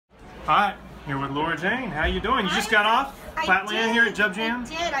Hi, here with Laura Jane. How you doing? You just got off Flatland here at Jub Jam? I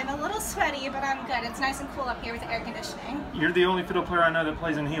did. I'm a little sweaty, but I'm good. It's nice and cool up here with the air conditioning. You're the only fiddle player I know that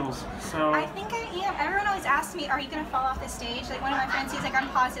plays in heels. So I think I am. Everyone always asks me, are you going to fall off the stage? Like one of my friends, he's like, I'm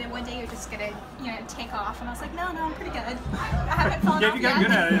positive one day you're just going to, take off. And I was like, no, I'm pretty good. I haven't fallen off you got yet.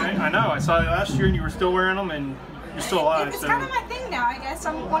 good at it. I know. I saw you last year and you were still wearing them and you're still alive. It's kind of my thing now, I guess.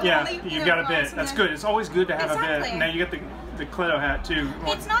 I'm one yeah, of the only, you've got a bit. That's good. It's always good to have a bit. Now you got the Clito hat too.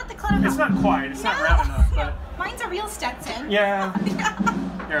 It's not the Clito hat. It's not quite. It's not round enough. But mine's a real Stetson. Yeah.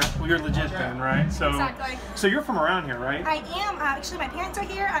 Well, you're legit then, right? So, exactly. So you're from around here, right? I am. Actually, my parents are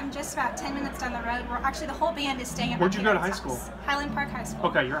here. I'm just about 10 minutes down the road. Actually, the whole band is staying at Where'd my you go to high house. school? Highland Park High School.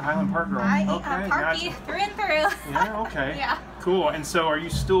 Okay, you're a Highland Park girl. I am okay, Parky gotcha. through and through. Yeah, okay. Yeah. Cool. And so are you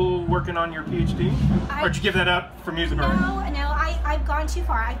still working on your PhD? Or did you give that up for music? No, I've gone too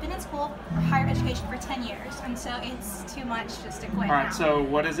far. I've been in school for higher education for 10 years, and so it's too much just to quit. All right, now. So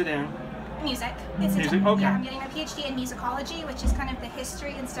what is it in? Music. Music? Okay. Yeah, I'm getting my PhD in musicology, which is kind of the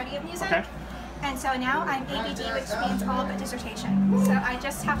history and study of music. Okay. And so now I'm ABD, which means all but dissertation. So I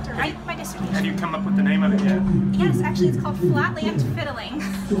just have to write my dissertation. Have you come up with the name of it yet? Yes, actually it's called Flatland Fiddling.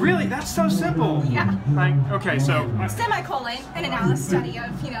 Really? That's so simple. Yeah. Like, okay, so semicolon, an analysis study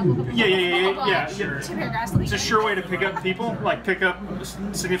of, blah, blah, blah, yeah. 2 paragraphs. It's a sure way to pick up people, like pick up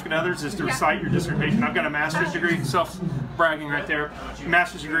significant others, is to recite your dissertation. I've got a master's degree, self-bragging right there.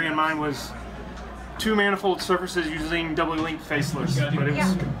 Master's degree in mine was 2 manifold surfaces using doubly linked faceless, but it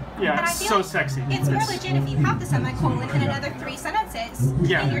was, it's so sexy. It's more legit if you have the semicolon and another 3 sentences in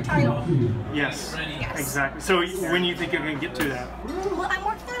your title. Yes, exactly. So when do you think you're going to get to that? Well, I'm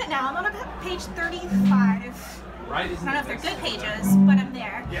working on it now. I'm on about page 35. I don't know if they're good pages, but I'm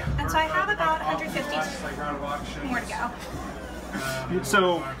there. And so I have about 150 more to go.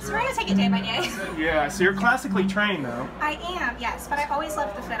 So we're going to take it day by day. Yeah, so you're classically trained though. I am, yes, but I always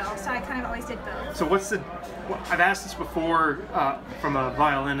loved the fiddle, so I kind of always did both. So I've asked this before from a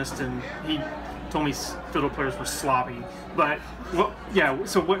violinist, and he told me fiddle players were sloppy. But,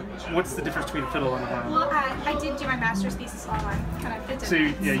 so what's the difference between a fiddle and a violin? Well, I did do my master's thesis all on kind of fiddle. So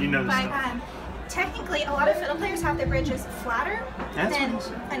you know this stuff. But technically, a lot of fiddle players have their bridges flatter than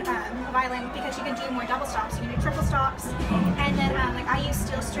a violin because you can do more double stops, you can do triple stops, and then I use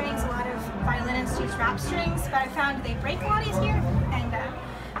steel strings. A lot of violinists use wrap strings, but I found they break a lot easier.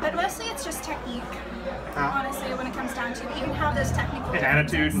 But mostly it's just technique. Honestly, when it comes down to it, you can have those technical and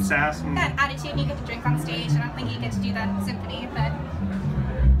attitude and sass. And attitude, and you get to drink on stage. I don't think you get to do that in symphony, but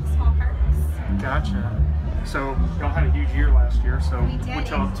small perks. Gotcha. So y'all had a huge year last year. So what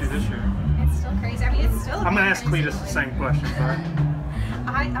y'all up to this year? It's still crazy. I mean, it's still. I'm gonna ask Cletus the same question, but.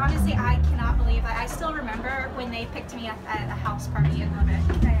 Honestly, I cannot believe that. I still remember when they picked me up at a house party in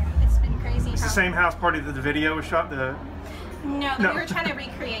Lubbock. It's been crazy. It's the same house party that the video was shot. No, we were trying to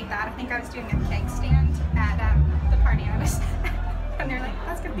recreate that. I think I was doing a keg stand at the party I was at. And they're like,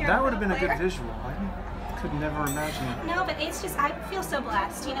 that's gonna be our That would have been a player. good visual. I could never imagine it. No, but it's just, I feel so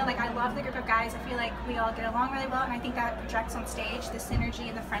blessed. I love the group of guys. I feel like we all get along really well, and I think that projects on stage, the synergy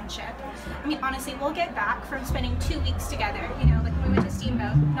and the friendship. I mean, honestly, we'll get back from spending 2 weeks together, like we went to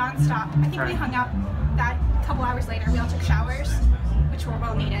Steamboat, non-stop. I think we hung out that couple hours later. We all took showers, which were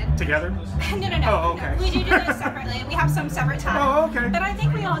well needed. Together? No. Oh, okay. No. We do those separately. We have some separate time. Oh, okay. But I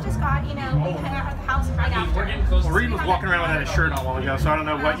think we all just got, we hung out at the house right after. Well, Reed was walking around with that shirt not long ago, so I don't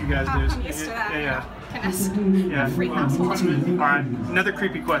know what you guys do. I'm used to that. Yeah. Yeah. Free household. All right, another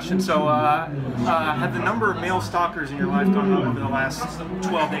creepy question. So, have the number of male stalkers in your life gone up over the last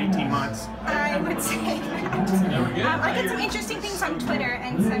 12 to 18 months? I would say that. I get some interesting things on Twitter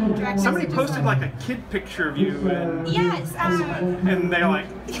and some direct Somebody messages posted like a kid picture of you, and yes, and they're like,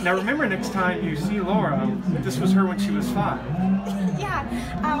 now remember next time you see Laura, this was her when she was 5. Yeah,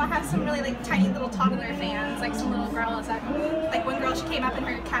 I have some really tiny little toddler fans, some little girls that, one girl, she came up in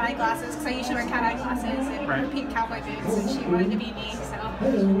her cat-eye glasses, because I usually wear cat-eye glasses and her pink cowboy boots, and she wanted to be me, so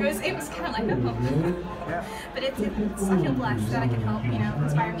it was kind of like, oh. Yeah. But I feel blessed that I can help,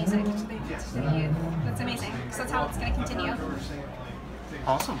 inspire music to the youth. That's amazing, because that's how it's going to continue.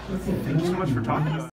 Awesome. Thank you so much for talking to us.